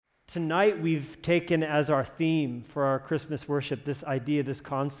Tonight we've taken as our theme for our Christmas worship this idea, this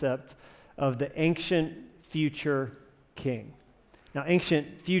concept of the ancient future king. Now,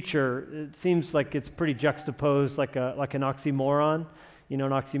 ancient future, it seems like it's pretty juxtaposed, like an oxymoron. You know,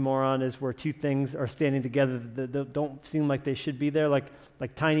 an oxymoron is where two things are standing together that don't seem like they should be there, like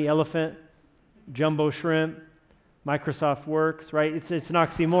tiny elephant, jumbo shrimp, Microsoft Works, right? It's an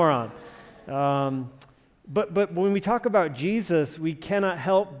oxymoron. But when we talk about Jesus, we cannot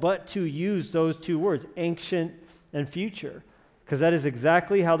help but to use those two words, ancient and future, because that is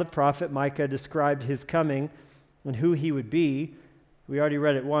exactly how the prophet Micah described his coming and who he would be. We already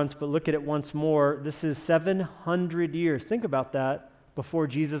read it once, but look at it once more. This is 700 years. Think about that, before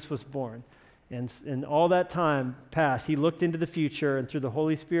Jesus was born. And all that time passed. He looked into the future, and through the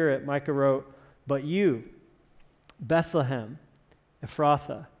Holy Spirit, Micah wrote, "But you, Bethlehem,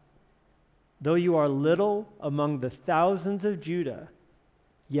 Ephrathah, though you are little among the thousands of Judah,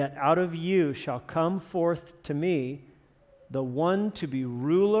 yet out of you shall come forth to me the one to be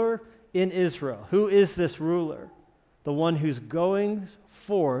ruler in Israel." Who is this ruler? The one whose goings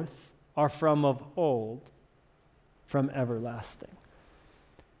forth are from of old, from everlasting.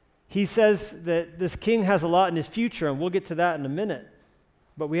 He says that this king has a lot in his future, and we'll get to that in a minute.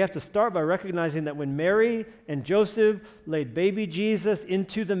 But we have to start by recognizing that when Mary and Joseph laid baby Jesus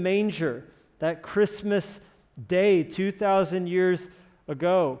into the manger, that Christmas day 2,000 years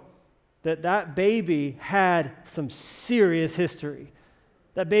ago, that baby had some serious history.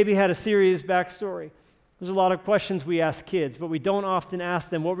 That baby had a serious backstory. There's a lot of questions we ask kids, but we don't often ask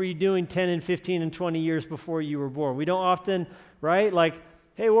them, what were you doing 10 and 15 and 20 years before you were born? We don't often, right? Like,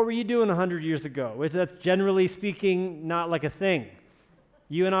 hey, what were you doing 100 years ago? That's generally speaking not like a thing.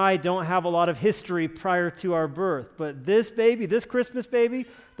 You and I don't have a lot of history prior to our birth, but this baby, this Christmas baby,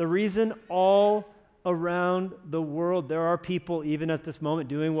 the reason all around the world there are people even at this moment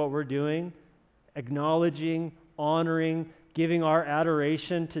doing what we're doing, acknowledging, honoring, giving our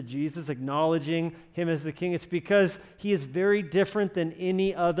adoration to Jesus, acknowledging him as the king, it's because he is very different than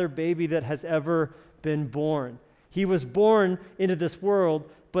any other baby that has ever been born. He was born into this world,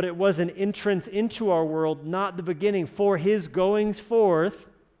 but it was an entrance into our world, not the beginning. For his goings forth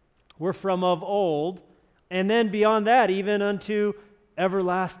were from of old, and then beyond that, even unto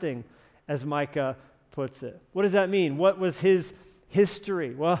everlasting, as Micah puts it. What does that mean? What was his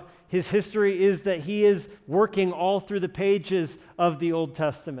history? Well, his history is that he is working all through the pages of the Old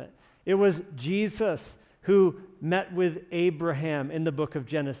Testament. It was Jesus who met with Abraham in the book of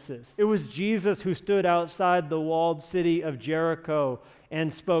Genesis. It was Jesus who stood outside the walled city of Jericho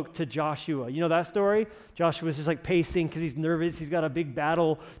and spoke to Joshua. You know that story? Joshua's just like pacing because he's nervous. He's got a big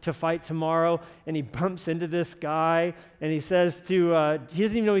battle to fight tomorrow, and he bumps into this guy, and he says he doesn't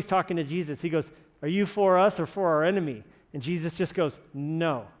even know he's talking to Jesus. He goes, "Are you for us or for our enemy?" And Jesus just goes,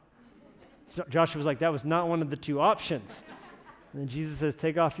 "No." So Joshua's like, "That was not one of the two options." And then Jesus says,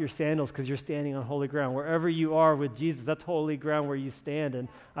 "Take off your sandals because you're standing on holy ground." Wherever you are with Jesus, that's holy ground where you stand. And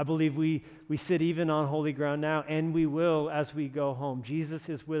I believe we sit even on holy ground now, and we will as we go home. Jesus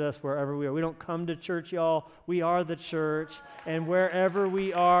is with us wherever we are. We don't come to church, y'all. We are the church. And wherever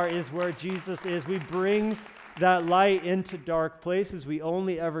we are is where Jesus is. We bring that light into dark places. We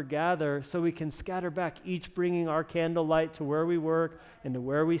only ever gather so we can scatter back, each bringing our candlelight to where we work and to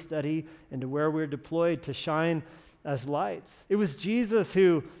where we study and to where we're deployed to shine as lights. It was Jesus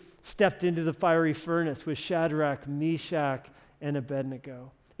who stepped into the fiery furnace with Shadrach, Meshach, and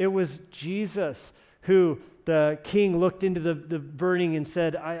Abednego. It was Jesus who the king looked into the burning and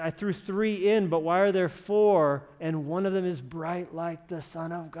said, I threw 3 in, but why are there 4? And one of them is bright like the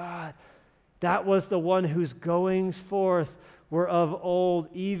Son of God. That was the one whose goings forth were of old,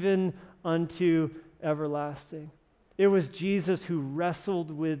 even unto everlasting. It was Jesus who wrestled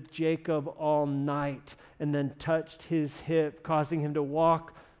with Jacob all night and then touched his hip, causing him to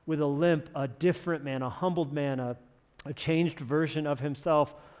walk with a limp, a different man, a humbled man, a changed version of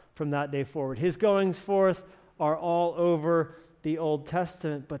himself from that day forward. His goings forth are all over the Old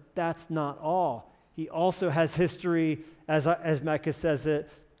Testament, but that's not all. He also has history, as Micah says it,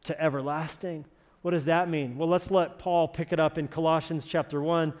 to everlasting. What does that mean? Well, let's let Paul pick it up in Colossians chapter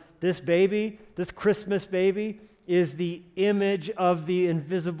 1. This baby, this Christmas baby, is the image of the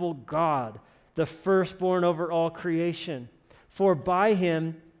invisible God, the firstborn over all creation. For by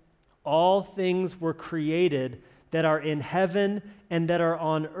him all things were created that are in heaven and that are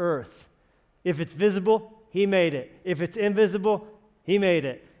on earth. If it's visible, he made it. If it's invisible, he made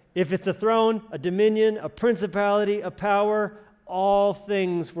it. If it's a throne, a dominion, a principality, a power, all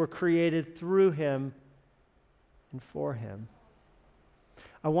things were created through him and for him.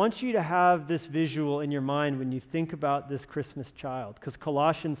 I want you to have this visual in your mind when you think about this Christmas child, because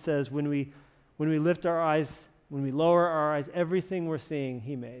Colossians says when we lift our eyes, when we lower our eyes, everything we're seeing,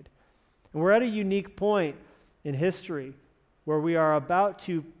 he made. And we're at a unique point in history where we are about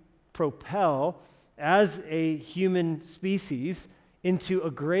to propel as a human species into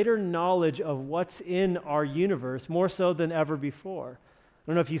a greater knowledge of what's in our universe, more so than ever before. I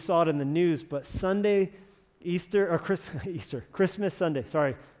don't know if you saw it in the news, but Christmas Sunday,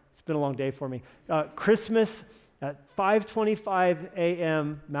 sorry, it's been a long day for me. Christmas at 5:25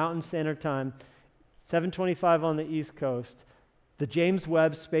 a.m. Mountain Standard Time, 7:25 on the East Coast, the James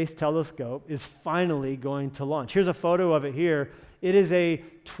Webb Space Telescope is finally going to launch. Here's a photo of it here. It is a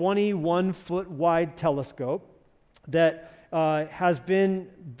 21-foot wide telescope that has been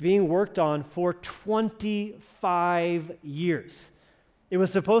being worked on for 25 years. It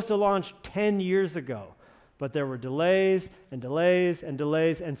was supposed to launch 10 years ago, but there were delays, and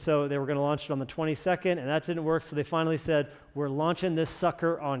so they were going to launch it on the 22nd, and that didn't work, so they finally said, we're launching this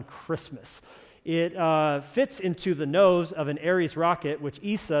sucker on Christmas. It fits into the nose of an Ares rocket, which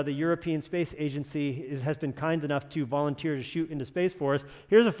ESA, the European Space Agency, has been kind enough to volunteer to shoot into space for us.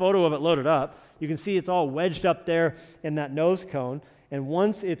 Here's a photo of it loaded up. You can see it's all wedged up there in that nose cone. And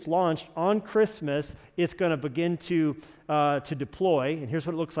once it's launched on Christmas, it's going to begin to deploy. And here's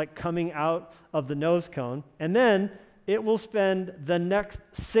what it looks like coming out of the nose cone. And then it will spend the next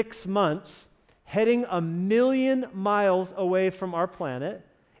 6 months heading 1 million miles away from our planet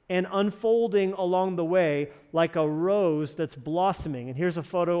and unfolding along the way like a rose that's blossoming. And here's a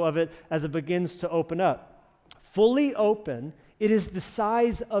photo of it as it begins to open up. Fully open, it is the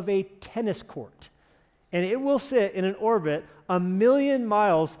size of a tennis court. And it will sit in an orbit 1 million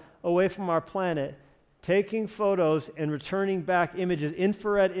miles away from our planet, taking photos and returning back images,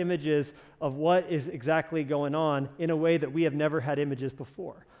 infrared images of what is exactly going on in a way that we have never had images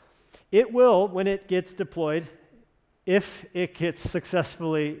before. It will, when it gets deployed, if it gets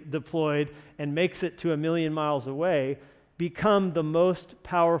successfully deployed and makes it to 1 million miles away, become the most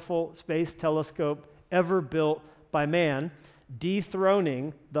powerful space telescope ever built by man,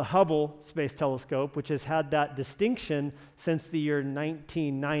 dethroning the Hubble Space Telescope, which has had that distinction since the year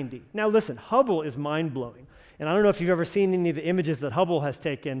 1990. Now listen, Hubble is mind-blowing. And I don't know if you've ever seen any of the images that Hubble has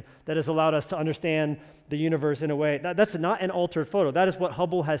taken that has allowed us to understand the universe in a way. That's not an altered photo. That is what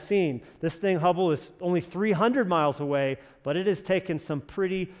Hubble has seen. This thing, Hubble, is only 300 miles away, but it has taken some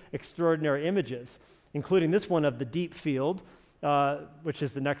pretty extraordinary images, including this one of the deep field, which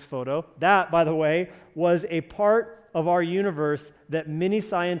is the next photo. That, by the way, was a part of our universe that many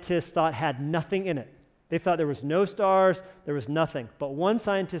scientists thought had nothing in it. They thought there was no stars, there was nothing. But one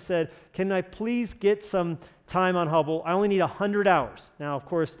scientist said, can I please get some time on Hubble? I only need 100 hours. Now, of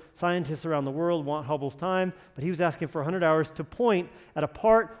course, scientists around the world want Hubble's time, but he was asking for 100 hours to point at a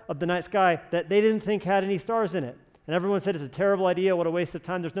part of the night sky that they didn't think had any stars in it. And everyone said, it's a terrible idea, what a waste of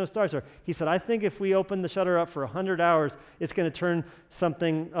time, there's no stars there. He said, I think if we open the shutter up for 100 hours, it's going to turn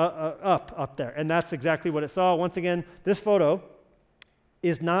something up there. And that's exactly what it saw. Once again, this photo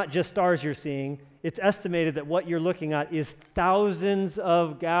is not just stars you're seeing. It's estimated that what you're looking at is thousands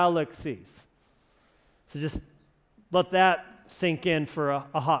of galaxies. So just let that sink in for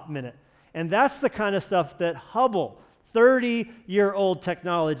a hot minute. And that's the kind of stuff that Hubble, 30-year-old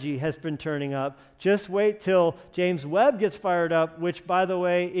technology, has been turning up. Just wait till James Webb gets fired up, which, by the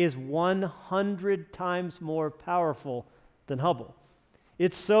way, is 100 times more powerful than Hubble.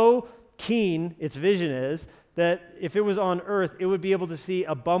 It's so keen, its vision is, that if it was on Earth, it would be able to see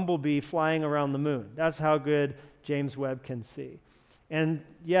a bumblebee flying around the moon. That's how good James Webb can see. And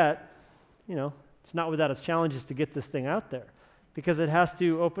yet, it's not without its challenges to get this thing out there, because it has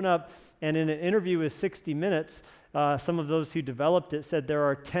to open up. And in an interview with 60 Minutes, some of those who developed it said there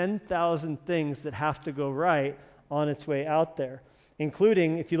are 10,000 things that have to go right on its way out there,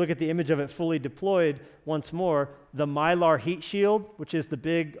 including, if you look at the image of it fully deployed once more, the Mylar heat shield, which is the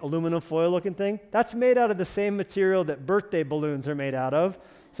big aluminum foil-looking thing, that's made out of the same material that birthday balloons are made out of.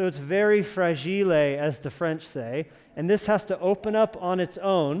 So it's very fragile, as the French say, and this has to open up on its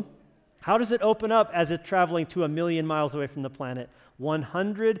own. How does it open up as it's traveling to 1 million miles away from the planet?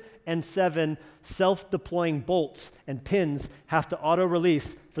 107 self-deploying bolts and pins have to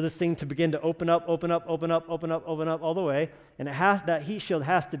auto-release for this thing to begin to open up all the way. And that heat shield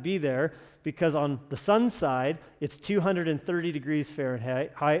has to be there because on the sun side, it's 230 degrees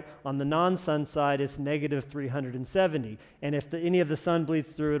Fahrenheit. On the non-sun side, it's negative 370. And if any of the sun bleeds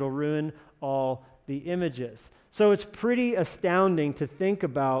through, it'll ruin all the images. So it's pretty astounding to think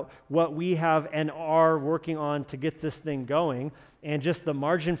about what we have and are working on to get this thing going, and just the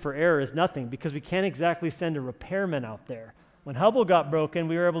margin for error is nothing because we can't exactly send a repairman out there When Hubble got broken,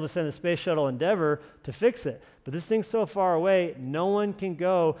 we were able to send the Space Shuttle Endeavour to fix it. But this thing's so far away, no one can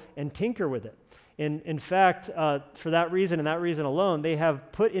go and tinker with it. In fact, for that reason and that reason alone, they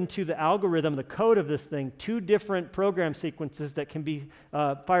have put into the algorithm, the code of this thing, 2 different program sequences that can be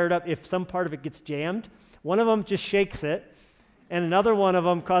fired up if some part of it gets jammed. One of them just shakes it, and another one of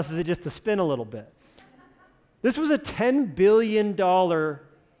them causes it just to spin a little bit. This was a $10 billion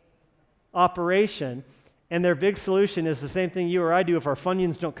operation, and their big solution is the same thing you or I do if our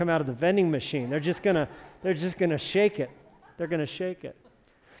Funyuns don't come out of the vending machine. They're just gonna shake it. They're gonna shake it.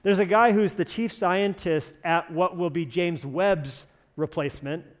 There's a guy who's the chief scientist at what will be James Webb's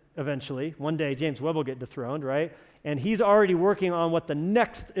replacement eventually. One day James Webb will get dethroned, right? And he's already working on what the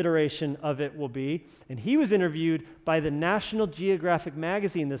next iteration of it will be. And he was interviewed by the National Geographic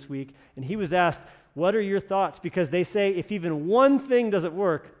magazine this week, and he was asked, what are your thoughts? Because they say if even one thing doesn't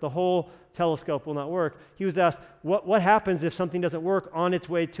work, the whole telescope will not work. He was asked, what happens if something doesn't work on its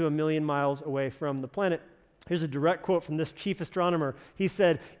way to 1 million miles away from the planet? Here's a direct quote from this chief astronomer. He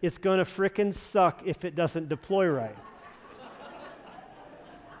said, "It's going to frickin' suck if it doesn't deploy right."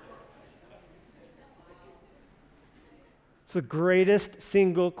 It's the greatest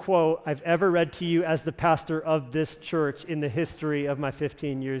single quote I've ever read to you as the pastor of this church in the history of my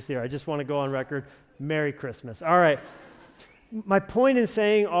 15 years here. I just want to go on record. Merry Christmas. All right. My point in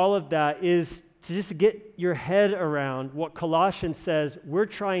saying all of that is to just get your head around what Colossians says. We're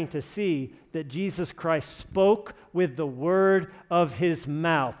trying to see that Jesus Christ spoke with the word of his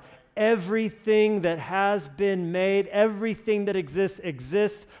mouth. Everything that has been made, everything that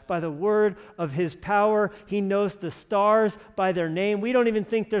exists by the word of his power. He knows the stars by their name. We don't even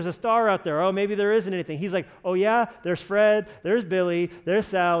think there's a star out there. Oh, maybe there isn't anything. He's like, oh yeah, there's Fred, there's Billy, there's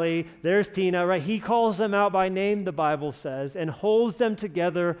Sally, there's Tina, right? He calls them out by name, the Bible says, and holds them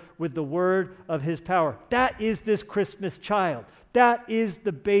together with the word of his power. That is this Christmas child. That is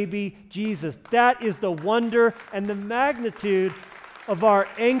the baby Jesus. That is the wonder and the magnitude of our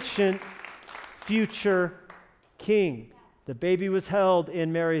ancient future king. The baby was held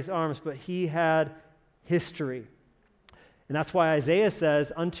in Mary's arms, but he had history. And that's why Isaiah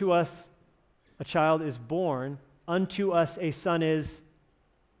says, unto us a child is born, unto us a son is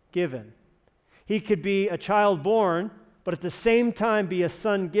given. He could be a child born, but at the same time be a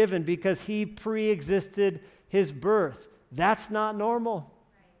son given because he pre-existed his birth. That's not normal,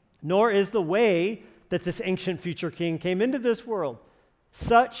 nor is the way that this ancient future king came into this world.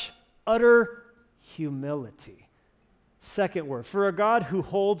 Such utter humility. Second word, for a God who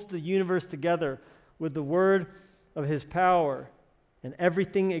holds the universe together with the word of his power and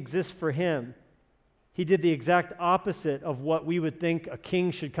everything exists for him, he did the exact opposite of what we would think a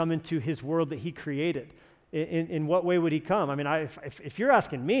king should come into his world that he created. In what way would he come? I mean, if you're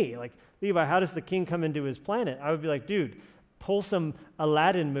asking me, like, Levi, how does the king come into his planet? I would be like, dude, pull some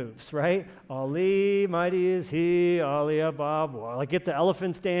Aladdin moves, right? Ali, mighty is he, Ali Ababa. Like, get the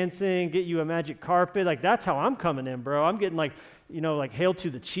elephants dancing, get you a magic carpet. Like, that's how I'm coming in, bro. I'm getting like Hail to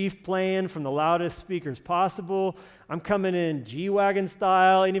the Chief playing from the loudest speakers possible. I'm coming in G-Wagon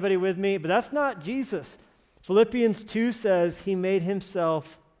style. Anybody with me? But that's not Jesus. Philippians 2 says he made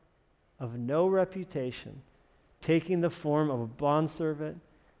himself of no reputation, taking the form of a bondservant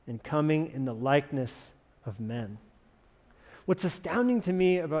and coming in the likeness of men. What's astounding to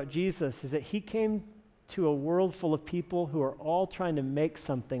me about Jesus is that he came to a world full of people who are all trying to make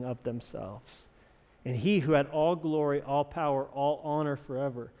something of themselves. And he who had all glory, all power, all honor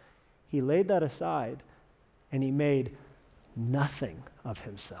forever, he laid that aside and he made nothing of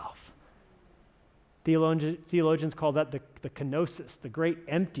himself. Theologians call that the kenosis, the great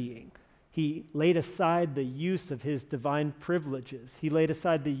emptying. He laid aside the use of his divine privileges. He laid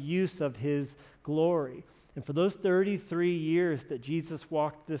aside the use of his glory. And for those 33 years that Jesus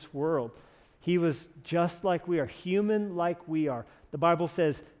walked this world, he was just like we are, human like we are. The Bible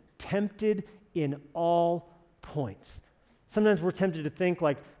says, tempted in all points. Sometimes we're tempted to think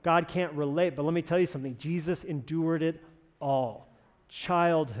like God can't relate, but let me tell you something. Jesus endured it all.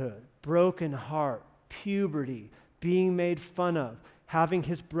 Childhood, broken heart, puberty, being made fun of, having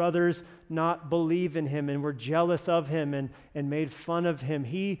his brothers not believe in him and were jealous of him and made fun of him.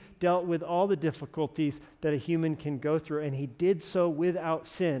 He dealt with all the difficulties that a human can go through, and he did so without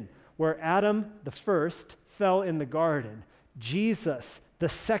sin. Where Adam, the first, fell in the garden, Jesus, the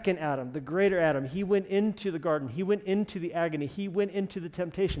second Adam, the greater Adam, he went into the garden. He went into the agony. He went into the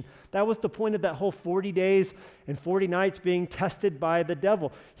temptation. That was the point of that whole 40 days and 40 nights being tested by the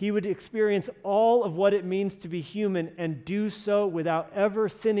devil. He would experience all of what it means to be human and do so without ever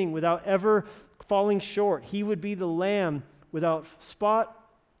sinning, without ever falling short. He would be the lamb without spot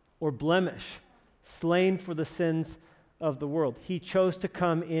or blemish, slain for the sins of the world. He chose to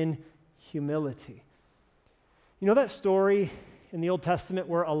come in humility. You know that story in the Old Testament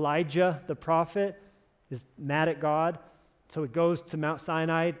where Elijah, the prophet, is mad at God? So he goes to Mount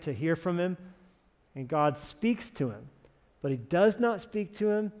Sinai to hear from him, and God speaks to him. But he does not speak to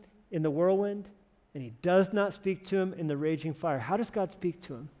him in the whirlwind, and he does not speak to him in the raging fire. How does God speak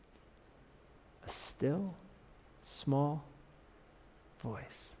to him? A still, small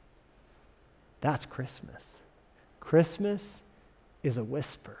voice. That's Christmas. Christmas is a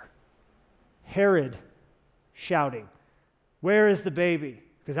whisper. Herod shouting, "Where is the baby?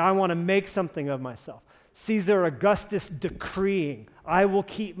 Because I want to make something of myself." Caesar Augustus decreeing, "I will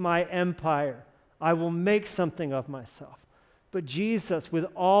keep my empire. I will make something of myself." But Jesus, with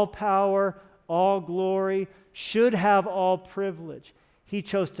all power, all glory, should have all privilege. He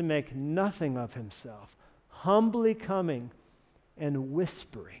chose to make nothing of himself, humbly coming and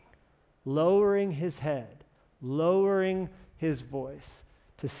whispering, lowering his head, lowering his voice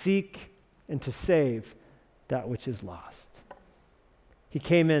to seek and to save that which is lost. He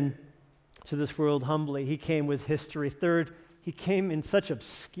came in to this world humbly. He came with history. Third, he came in such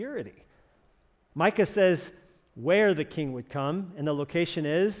obscurity. Micah says where the king would come, and the location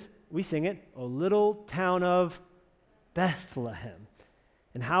is, we sing it, a little town of Bethlehem.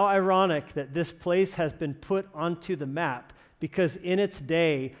 And how ironic that this place has been put onto the map, because in its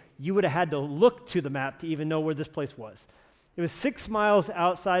day, you would have had to look to the map to even know where this place was. It was 6 miles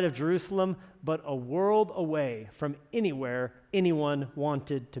outside of Jerusalem, but a world away from anywhere anyone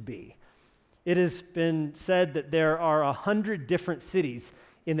wanted to be. It has been said that there are 100 different cities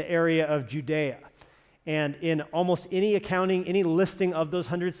in the area of Judea. And in almost any accounting, any listing of those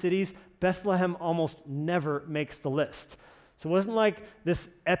 100 cities, Bethlehem almost never makes the list. So it wasn't like this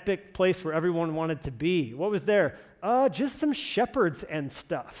epic place where everyone wanted to be. What was there? Just some shepherds and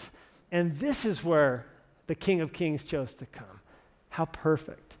stuff. And this is where the King of Kings chose to come. How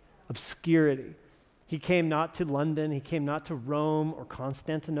perfect. Obscurity. He came not to London. He came not to Rome or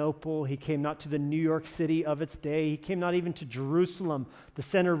Constantinople. He came not to the New York City of its day. He came not even to Jerusalem, the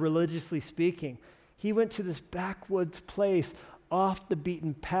center religiously speaking. He went to this backwoods place off the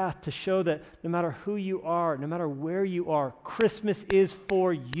beaten path to show that no matter who you are, no matter where you are, Christmas is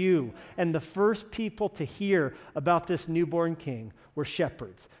for you. And the first people to hear about this newborn king were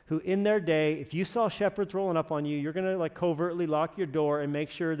shepherds, who in their day, if you saw shepherds rolling up on you, you're going to covertly lock your door and make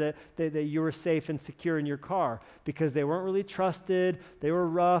sure that you were safe and secure in your car, because they weren't really trusted, they were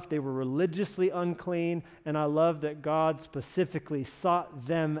rough, they were religiously unclean, and I love that God specifically sought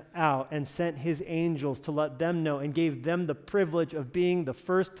them out and sent his angels to let them know and gave them the privilege of being the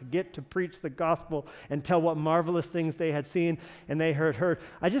first to get to preach the gospel and tell what marvelous things they had seen and they had heard.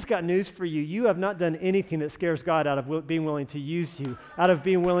 I just got news for you. You have not done anything that scares God out of being willing to use you, out of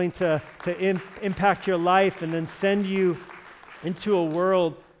being willing to impact your life and then send you into a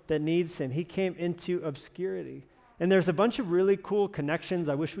world that needs him. He came into obscurity. And there's a bunch of really cool connections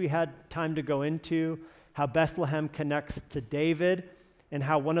I wish we had time to go into, how Bethlehem connects to David, and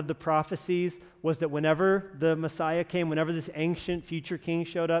how one of the prophecies was that whenever the Messiah came, whenever this ancient future king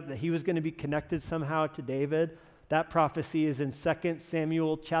showed up, that he was going to be connected somehow to David. That prophecy is in 2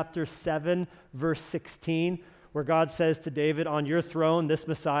 Samuel chapter 7, verse 16, where God says to David, on your throne, this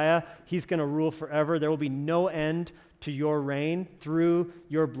Messiah, he's going to rule forever. There will be no end to your reign through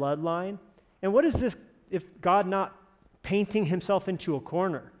your bloodline. And what is this if God not painting himself into a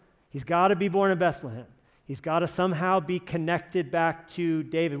corner? He's got to be born in Bethlehem. He's got to somehow be connected back to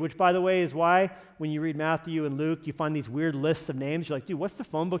David, which, by the way, is why when you read Matthew and Luke, you find these weird lists of names. You're like, dude, what's the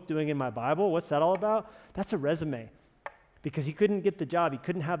phone book doing in my Bible? What's that all about? That's a resume. Because he couldn't get the job. He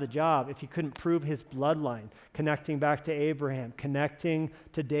couldn't have the job if he couldn't prove his bloodline, connecting back to Abraham, connecting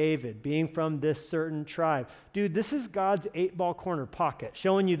to David, being from this certain tribe. Dude, this is God's 8-ball corner pocket,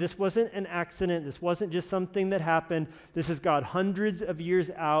 showing you this wasn't an accident. This wasn't just something that happened. This is God hundreds of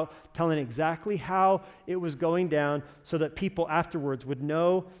years out, telling exactly how it was going down so that people afterwards would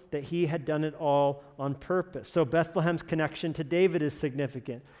know that he had done it all on purpose. So Bethlehem's connection to David is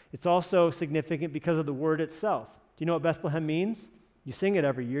significant. It's also significant because of the word itself. Do you know what Bethlehem means? You sing it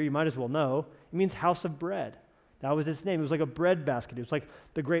every year. You might as well know. It means house of bread. That was its name. It was like a bread basket. It was like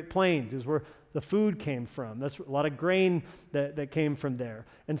the Great Plains. It was where the food came from. That's a lot of grain that came from there.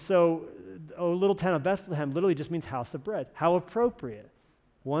 And so a little town of Bethlehem literally just means house of bread. How appropriate.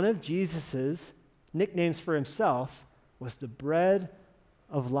 One of Jesus's nicknames for himself was the bread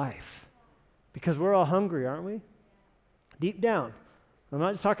of life. Because we're all hungry, aren't we? Deep down. I'm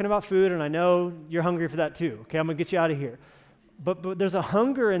not just talking about food, and I know you're hungry for that too. Okay, I'm going to get you out of here. But there's a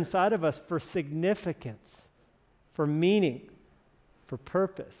hunger inside of us for significance, for meaning, for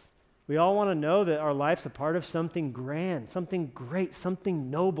purpose. We all want to know that our life's a part of something grand, something great, something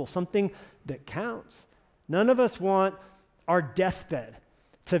noble, something that counts. None of us want our deathbed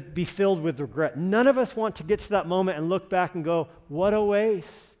to be filled with regret. None of us want to get to that moment and look back and go, what a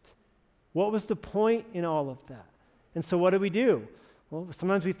waste. What was the point in all of that? And so what do? Well,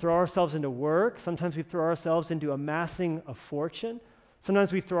 sometimes we throw ourselves into work. Sometimes we throw ourselves into amassing a fortune.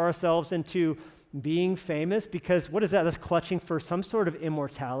 Sometimes we throw ourselves into being famous because what is that? That's clutching for some sort of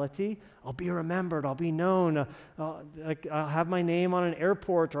immortality. I'll be remembered. I'll be known. I'll have my name on an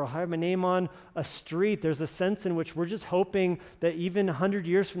airport or I'll have my name on a street. There's a sense in which we're just hoping that even 100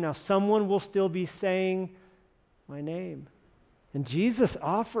 years from now, someone will still be saying my name. And Jesus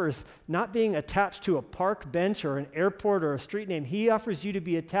offers not being attached to a park bench or an airport or a street name. He offers you to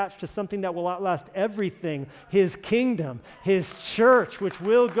be attached to something that will outlast everything, his kingdom, his church, which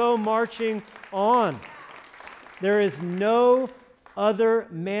will go marching on. There is no other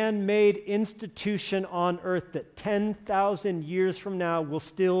man-made institution on earth that 10,000 years from now will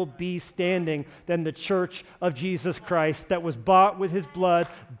still be standing than the church of Jesus Christ that was bought with his blood,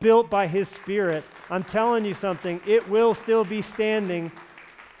 built by his Spirit. I'm telling you something, it will still be standing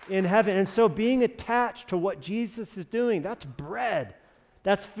in heaven. And so being attached to what Jesus is doing, that's bread.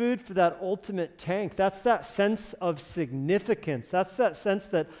 That's food for that ultimate tank. That's that sense of significance. That's that sense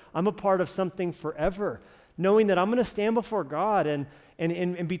that I'm a part of something forever. Knowing that I'm going to stand before God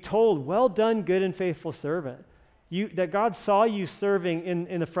and be told, well done, good and faithful servant. That God saw you serving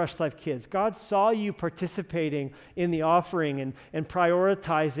in the Fresh Life Kids. God saw you participating in the offering and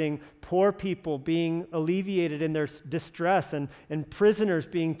prioritizing poor people being alleviated in their distress and prisoners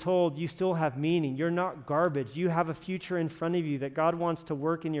being told you still have meaning. You're not garbage. You have a future in front of you that God wants to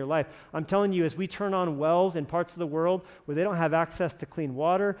work in your life. I'm telling you, as we turn on wells in parts of the world where they don't have access to clean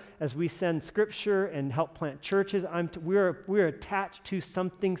water, as we send scripture and help plant churches, we're attached to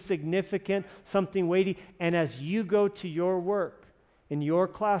something significant, something weighty, and as you go to your work, in your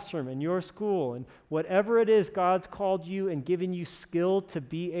classroom, in your school, and whatever it is God's called you and given you skill to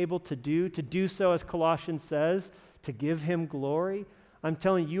be able to do so, as Colossians says, to give him glory. I'm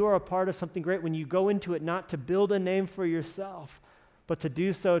telling you, you are a part of something great when you go into it not to build a name for yourself, but to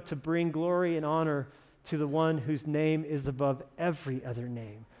do so to bring glory and honor to the one whose name is above every other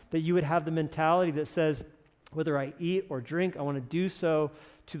name. That you would have the mentality that says, whether I eat or drink, I want to do so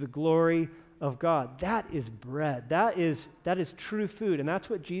to the glory of God. That is bread. That is true food, and that's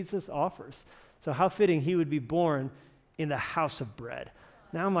what Jesus offers. So how fitting he would be born in the house of bread.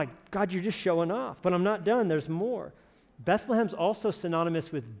 Now I'm like, God, you're just showing off, but I'm not done. There's more. Bethlehem's also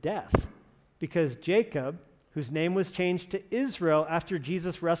synonymous with death because Jacob, whose name was changed to Israel after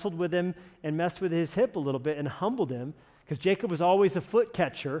Jesus wrestled with him and messed with his hip a little bit and humbled him, because Jacob was always a foot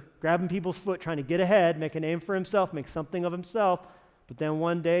catcher, grabbing people's foot, trying to get ahead, make a name for himself, make something of himself. But then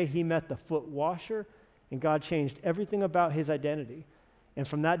one day he met the foot washer, and God changed everything about his identity. And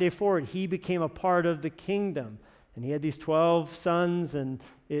from that day forward, he became a part of the kingdom. And he had these 12 sons, and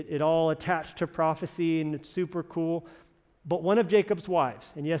it all attached to prophecy, and it's super cool. But one of Jacob's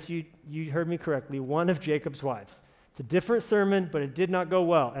wives, and yes, you heard me correctly, one of Jacob's wives. It's a different sermon, but it did not go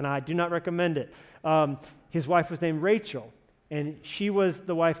well, and I do not recommend it. His wife was named Rachel. And she was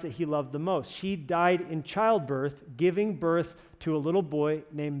the wife that he loved the most. She died in childbirth, giving birth to a little boy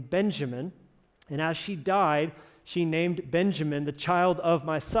named Benjamin. And as she died, she named Benjamin the child of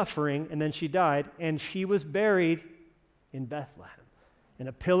my suffering, and then she died. And she was buried in Bethlehem. And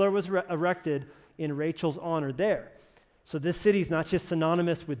a pillar was erected in Rachel's honor there. So this city is not just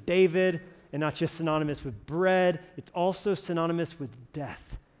synonymous with David and not just synonymous with bread, it's also synonymous with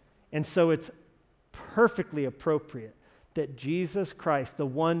death. And so it's perfectly appropriate that Jesus Christ, the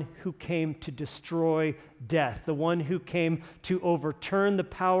one who came to destroy death, the one who came to overturn the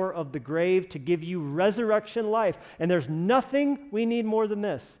power of the grave, to give you resurrection life. And there's nothing we need more than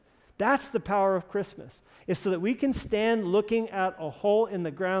this. That's the power of Christmas, is so that we can stand looking at a hole in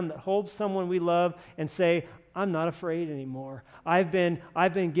the ground that holds someone we love and say, I'm not afraid anymore. I've been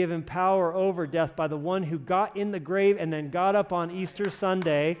given power over death by the one who got in the grave and then got up on Easter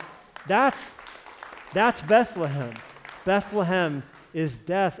Sunday. That's Bethlehem. Bethlehem is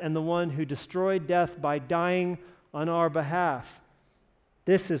death and the one who destroyed death by dying on our behalf.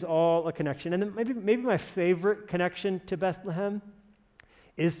 This is all a connection. And then maybe my favorite connection to Bethlehem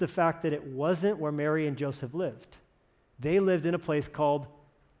is the fact that it wasn't where Mary and Joseph lived. They lived in a place called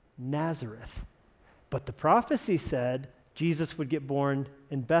Nazareth. But the prophecy said Jesus would get born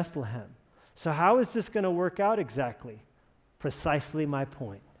in Bethlehem. So how is this going to work out exactly? Precisely my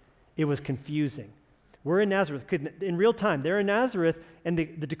point. It was confusing. We're in Nazareth. In real time, they're in Nazareth, and the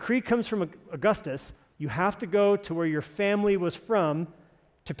decree comes from Augustus. You have to go to where your family was from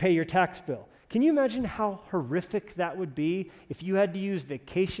to pay your tax bill. Can you imagine how horrific that would be if you had to use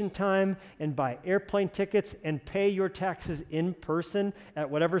vacation time and buy airplane tickets and pay your taxes in person at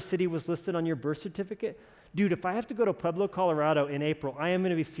whatever city was listed on your birth certificate? Dude, if I have to go to Pueblo, Colorado in April, I am going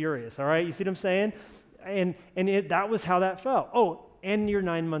to be furious, all right? You see what I'm saying? And that was how that felt. Oh, and you're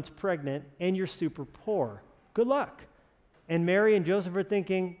 9 months pregnant, and you're super poor. Good luck. And Mary and Joseph are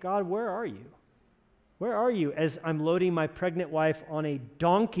thinking, God, where are you? Where are you as I'm loading my pregnant wife on a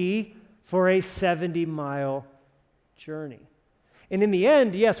donkey for a 70-mile journey? And in the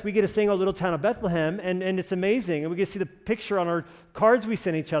end, yes, we get to sing "O Little Town of Bethlehem," and it's amazing. And we get to see the picture on our cards we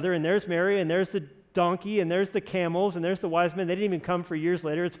send each other, and there's Mary, and there's the donkey, and there's the camels, and there's the wise men. They didn't even come for years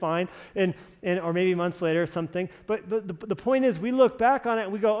later. It's fine, and or maybe months later or something. But the point is, we look back on it,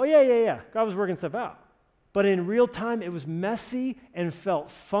 and we go, oh, yeah. God was working stuff out. But in real time, it was messy and felt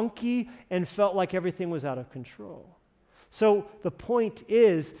funky and felt like everything was out of control. So the point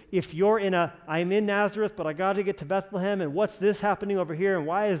is, if you're I'm in Nazareth, but I got to get to Bethlehem, and what's this happening over here, and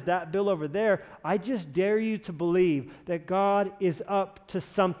why is that bill over there? I just dare you to believe that God is up to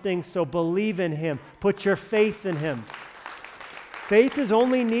something, so believe in him. Put your faith in him. Faith is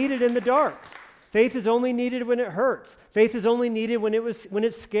only needed in the dark. Faith is only needed when it hurts. Faith is only needed when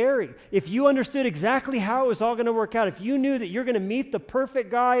it's scary. If you understood exactly how it was all going to work out, if you knew that you're going to meet the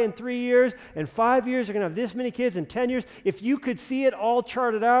perfect guy in 3 years, and 5 years, you're going to have this many kids, in 10 years, if you could see it all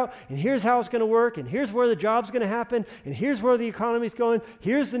charted out, and here's how it's going to work, and here's where the job's going to happen, and here's where the economy's going,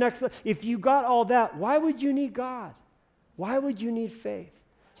 here's the next, if you got all that, why would you need God? Why would you need faith?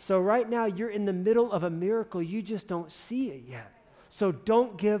 So right now, you're in the middle of a miracle. You just don't see it yet. So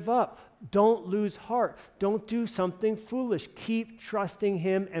don't give up. Don't lose heart. Don't do something foolish. Keep trusting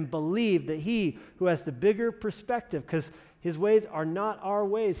him and believe that he who has the bigger perspective, because his ways are not our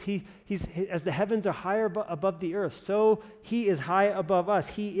ways. He's as the heavens are higher above the earth, so he is high above us.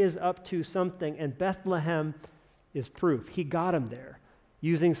 He is up to something, and Bethlehem is proof. He got him there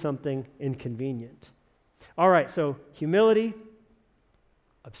using something inconvenient. All right, so humility,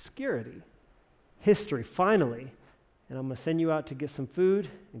 obscurity, history, finally, and I'm going to send you out to get some food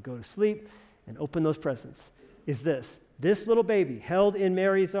and go to sleep and open those presents, is this little baby held in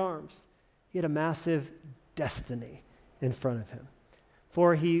Mary's arms, he had a massive destiny in front of him.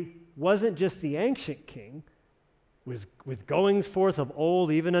 For he wasn't just the ancient king, with goings forth of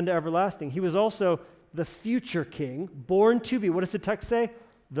old, even unto everlasting. He was also the future king, born to be, what does the text say?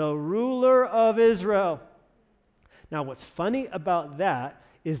 The ruler of Israel. Now, what's funny about that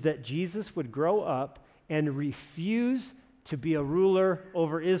is that Jesus would grow up and refuse to be a ruler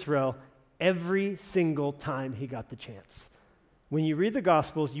over Israel every single time he got the chance. When you read the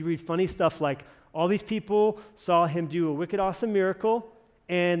Gospels, you read funny stuff like all these people saw him do a wicked, awesome miracle,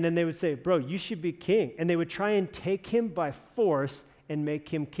 and then they would say, bro, you should be king. And they would try and take him by force and make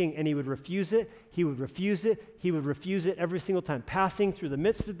him king. And he would refuse it. He would refuse it. He would refuse it every single time, passing through the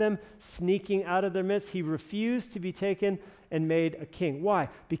midst of them, sneaking out of their midst. He refused to be taken and made a king. Why?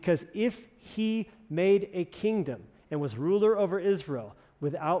 Because if he made a kingdom and was ruler over Israel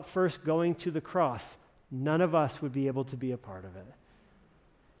without first going to the cross, none of us would be able to be a part of it.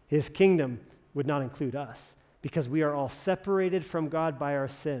 His kingdom would not include us because we are all separated from God by our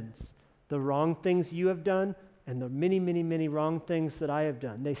sins. The wrong things you have done and the many, many, many wrong things that I have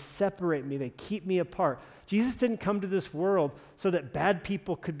done, they separate me. They keep me apart. Jesus didn't come to this world so that bad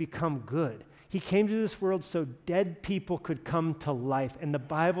people could become good. He came to this world so dead people could come to life. And the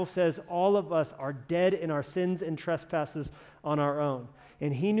Bible says all of us are dead in our sins and trespasses on our own.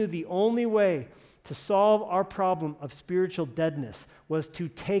 And he knew the only way to solve our problem of spiritual deadness was to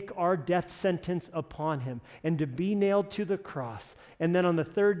take our death sentence upon him and to be nailed to the cross. And then on the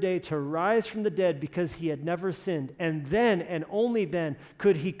third day to rise from the dead because he had never sinned. And then and only then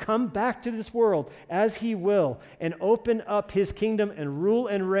could he come back to this world as he will and open up his kingdom and rule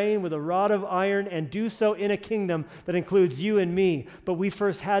and reign with a rod of iron and do so in a kingdom that includes you and me. But we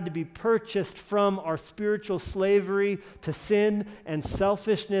first had to be purchased from our spiritual slavery to sin and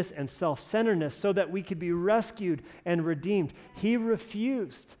selfishness and self-centeredness so that we could be rescued and redeemed. He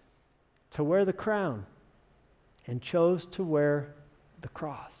refused to wear the crown and chose to wear the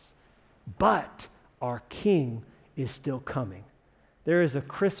cross. But our King is still coming. There is a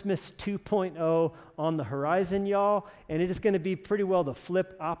Christmas 2.0 on the horizon, y'all, and it is going to be pretty well the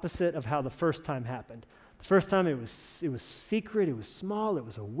flip opposite of how the first time happened. The first time it was secret, it was small, it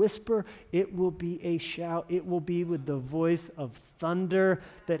was a whisper. It will be a shout. It will be with the voice of thunder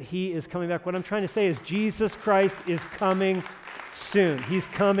that he is coming back. What I'm trying to say is Jesus Christ is coming soon. He's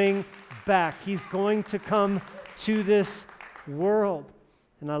coming back. He's going to come to this world.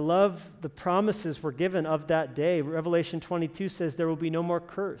 And I love the promises we're given of that day. Revelation 22 says there will be no more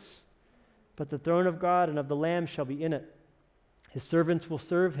curse, but the throne of God and of the Lamb shall be in it. His servants will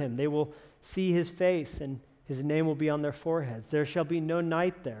serve him. They will see his face, and his name will be on their foreheads. There shall be no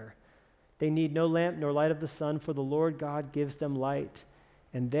night there. They need no lamp nor light of the sun, for the Lord God gives them light.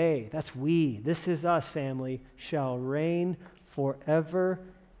 And they, that's we, this is us, family, shall reign forever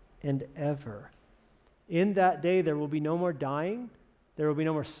and ever. In that day there will be no more dying. There will be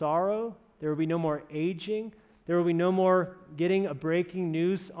no more sorrow. There will be no more aging. There will be no more getting a breaking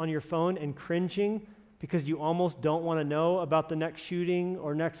news on your phone and cringing because you almost don't want to know about the next shooting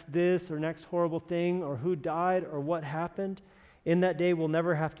or next this or next horrible thing or who died or what happened. In that day, we'll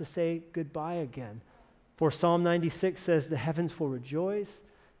never have to say goodbye again. For Psalm 96 says, the heavens will rejoice,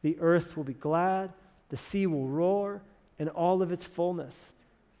 the earth will be glad, the sea will roar, and all of its fullness.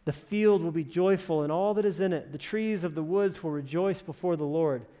 The field will be joyful and all that is in it. The trees of the woods will rejoice before the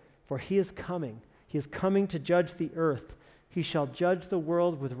Lord, for he is coming. He is coming to judge the earth. He shall judge the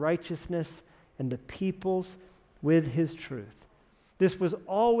world with righteousness and the peoples with his truth. This was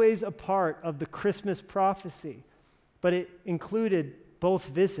always a part of the Christmas prophecy, but it included both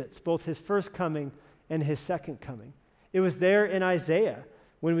visits, both his first coming and his second coming. It was there in Isaiah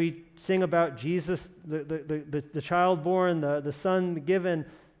when we sing about Jesus, the child born, the son given.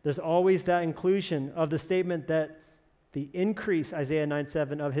 There's always that inclusion of the statement that the increase, Isaiah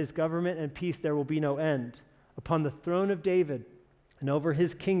 9:7, of his government and peace there will be no end upon the throne of David and over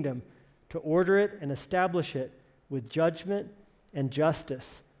his kingdom, to order it and establish it with judgment and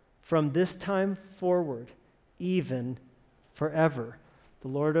justice from this time forward, even forever.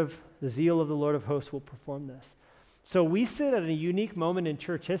 The zeal of the Lord of hosts will perform this. So we sit at a unique moment in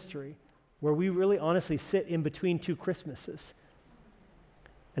church history where we really honestly sit in between two Christmases.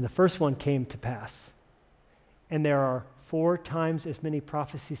 And the first one came to pass. And there are 4 times as many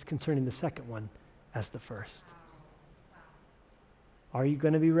prophecies concerning the second one as the first. Are you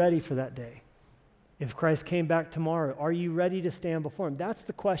going to be ready for that day? If Christ came back tomorrow, are you ready to stand before him? That's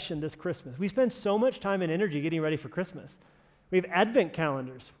the question this Christmas. We spend so much time and energy getting ready for Christmas. We have Advent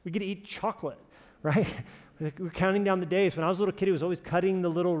calendars. We get to eat chocolate, right? We're counting down the days. When I was a little kid, it was always cutting the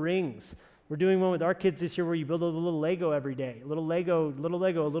little rings. We're doing one with our kids this year where you build a little Lego every day. A little Lego, a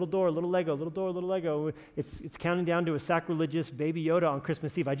little door, a little Lego, a little door, a little Lego. It's counting down to a sacrilegious Baby Yoda on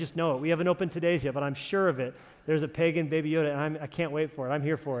Christmas Eve. I just know it. We haven't opened today's yet, but I'm sure of it. There's a pagan Baby Yoda, and I can't wait for it. I'm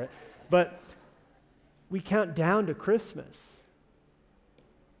here for it. But we count down to Christmas.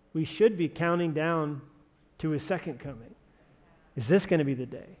 We should be counting down to his second coming. Is this going to be the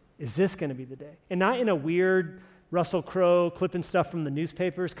day? Is this going to be the day? And not in a weird Russell Crowe clipping stuff from the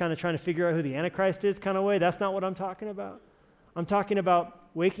newspapers, kind of trying to figure out who the Antichrist is kind of way. That's not what I'm talking about. I'm talking about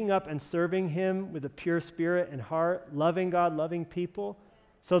waking up and serving him with a pure spirit and heart, loving God, loving people,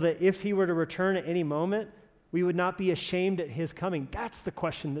 so that if he were to return at any moment, we would not be ashamed at his coming. That's the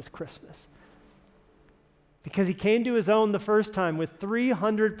question this Christmas. Because he came to his own the first time with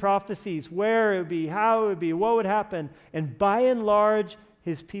 300 prophecies, where it would be, how it would be, what would happen, and by and large,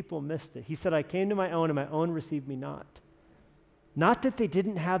 his people missed it. He said, I came to my own, and my own received me not. Not that they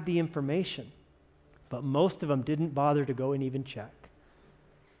didn't have the information, but most of them didn't bother to go and even check.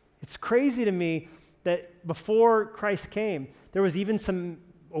 It's crazy to me that before Christ came, there was even some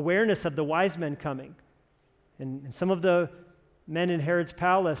awareness of the wise men coming. And some of the men in Herod's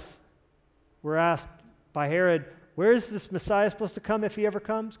palace were asked by Herod, where is this Messiah supposed to come if he ever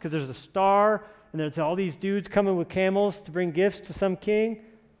comes? Because there's a star, and there's all these dudes coming with camels to bring gifts to some king.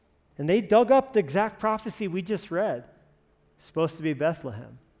 And they dug up the exact prophecy we just read. It's supposed to be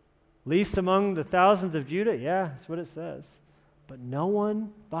Bethlehem. Least among the thousands of Judah? Yeah, that's what it says. But no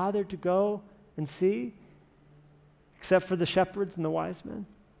one bothered to go and see, except for the shepherds and the wise men.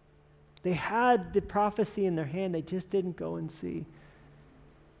 They had the prophecy in their hand. They just didn't go and see.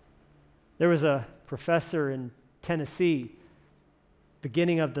 There was a professor in Tennessee,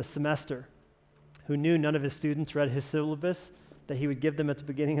 beginning of the semester, who knew none of his students read his syllabus that he would give them at the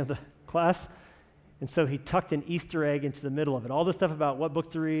beginning of the class. And so he tucked an Easter egg into the middle of it. All the stuff about what books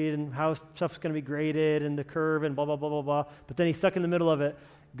to read and how stuff's going to be graded and the curve and blah, blah, blah, blah, blah. But then he stuck in the middle of it,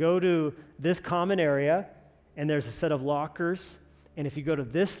 go to this common area, and there's a set of lockers. And if you go to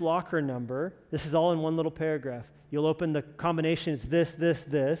this locker number, this is all in one little paragraph. You'll open the combination, it's this, this,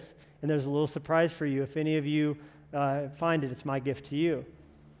 this, and there's a little surprise for you. If any of you find it, it's my gift to you.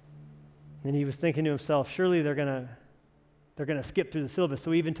 And he was thinking to himself, surely they're going to skip through the syllabus.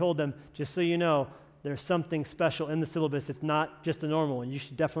 So he even told them, just so you know, there's something special in the syllabus. It's not just a normal one. You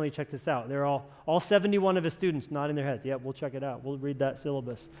should definitely check this out. They're all 71 of his students nodding their heads. Yep, we'll check it out. We'll read that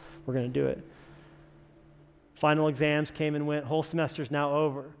syllabus. We're going to do it. Final exams came and went. Whole semester's now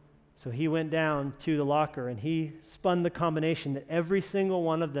over. So he went down to the locker and he spun the combination that every single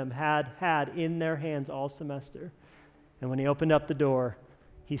one of them had in their hands all semester. And when he opened up the door,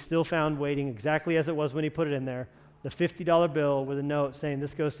 he still found waiting exactly as it was when he put it in there, the $50 bill with a note saying,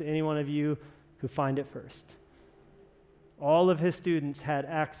 "This goes to any one of you who find it first." All of his students had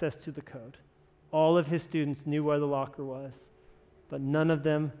access to the code. All of his students knew where the locker was, but none of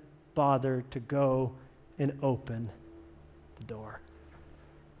them bothered to go and open the door.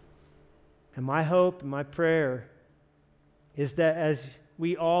 And my hope and my prayer is that as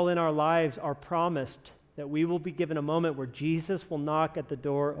we all in our lives are promised that we will be given a moment where Jesus will knock at the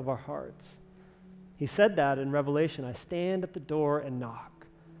door of our hearts. He said that in Revelation, "I stand at the door and knock."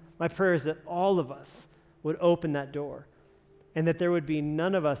 My prayer is that all of us would open that door and that there would be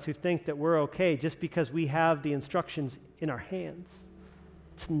none of us who think that we're okay just because we have the instructions in our hands.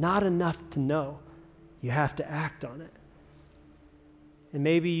 It's not enough to know. You have to act on it. And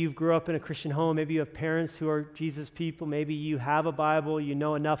maybe you grew up in a Christian home. Maybe you have parents who are Jesus people. Maybe you have a Bible. You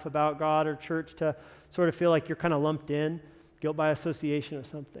know enough about God or church to sort of feel like you're kind of lumped in, guilt by association or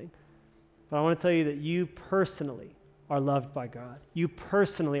something. But I want to tell you that you personally are loved by God. You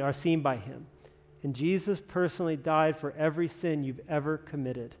personally are seen by Him. And Jesus personally died for every sin you've ever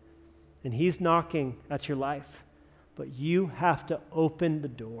committed. And He's knocking at your life. But you have to open the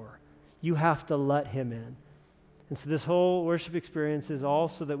door. You have to let Him in. And so this whole worship experience is all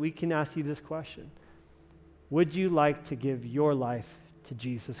so that we can ask you this question. Would you like to give your life to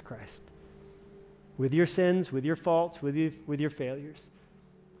Jesus Christ? With your sins, with your faults, with your failures.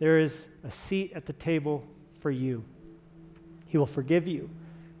 There is a seat at the table for you. He will forgive you.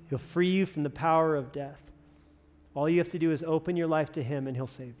 He'll free you from the power of death. All you have to do is open your life to Him and He'll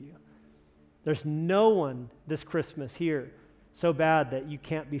save you. There's no one this Christmas here so bad that you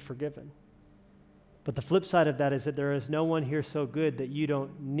can't be forgiven. But the flip side of that is that there is no one here so good that you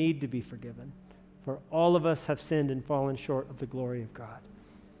don't need to be forgiven. For all of us have sinned and fallen short of the glory of God.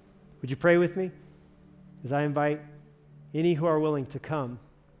 Would you pray with me as I invite any who are willing to come?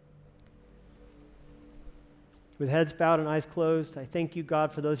 With heads bowed and eyes closed, I thank you,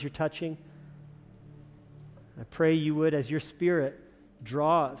 God, for those you're touching. I pray you would, as your Spirit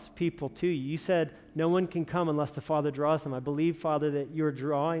draws people to you. You said no one can come unless the Father draws them. I believe, Father, that you're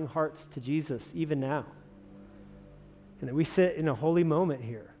drawing hearts to Jesus even now. And that we sit in a holy moment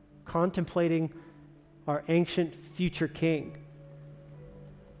here, contemplating our ancient future King.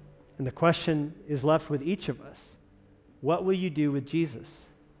 And the question is left with each of us. What will you do with Jesus?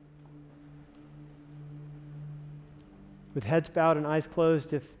 With heads bowed and eyes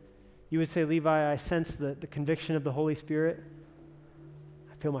closed, if you would say, "Levi, I sense the conviction of the Holy Spirit.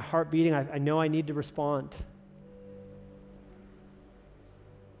 I feel my heart beating. I know I need to respond."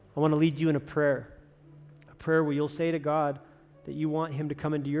 I want to lead you in a prayer where you'll say to God that you want Him to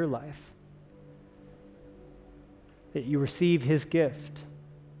come into your life, that you receive His gift.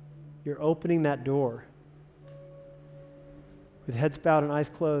 You're opening that door. With heads bowed and eyes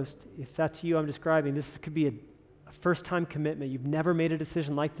closed, if that's you I'm describing, this could be a first-time commitment. You've never made a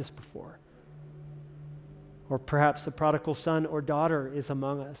decision like this before. Or perhaps a prodigal son or daughter is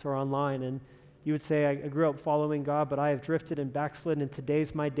among us or online, and you would say, I grew up following God, but I have drifted and backslidden, and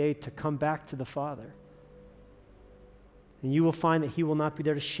today's my day to come back to the Father. And you will find that He will not be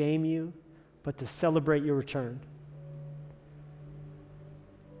there to shame you, but to celebrate your return.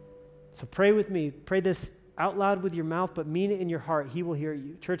 So pray with me. Pray this out loud with your mouth, but mean it in your heart. He will hear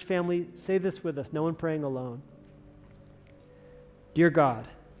you. Church family, say this with us. No one praying alone. Dear God,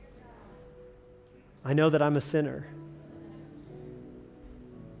 I know that I'm a sinner,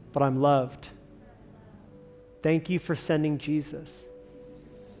 but I'm loved. Thank you for sending Jesus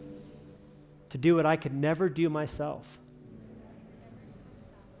to do what I could never do myself.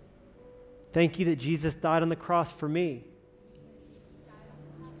 Thank you that Jesus died on the cross for me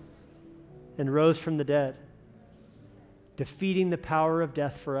and rose from the dead, defeating the power of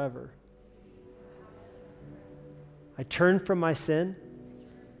death forever. I turn from my sin.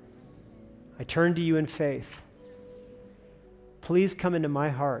 I turn to you in faith. Please come into my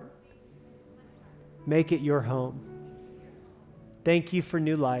heart. Make it your home. Thank you for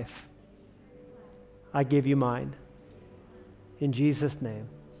new life. I give you mine. In Jesus' name.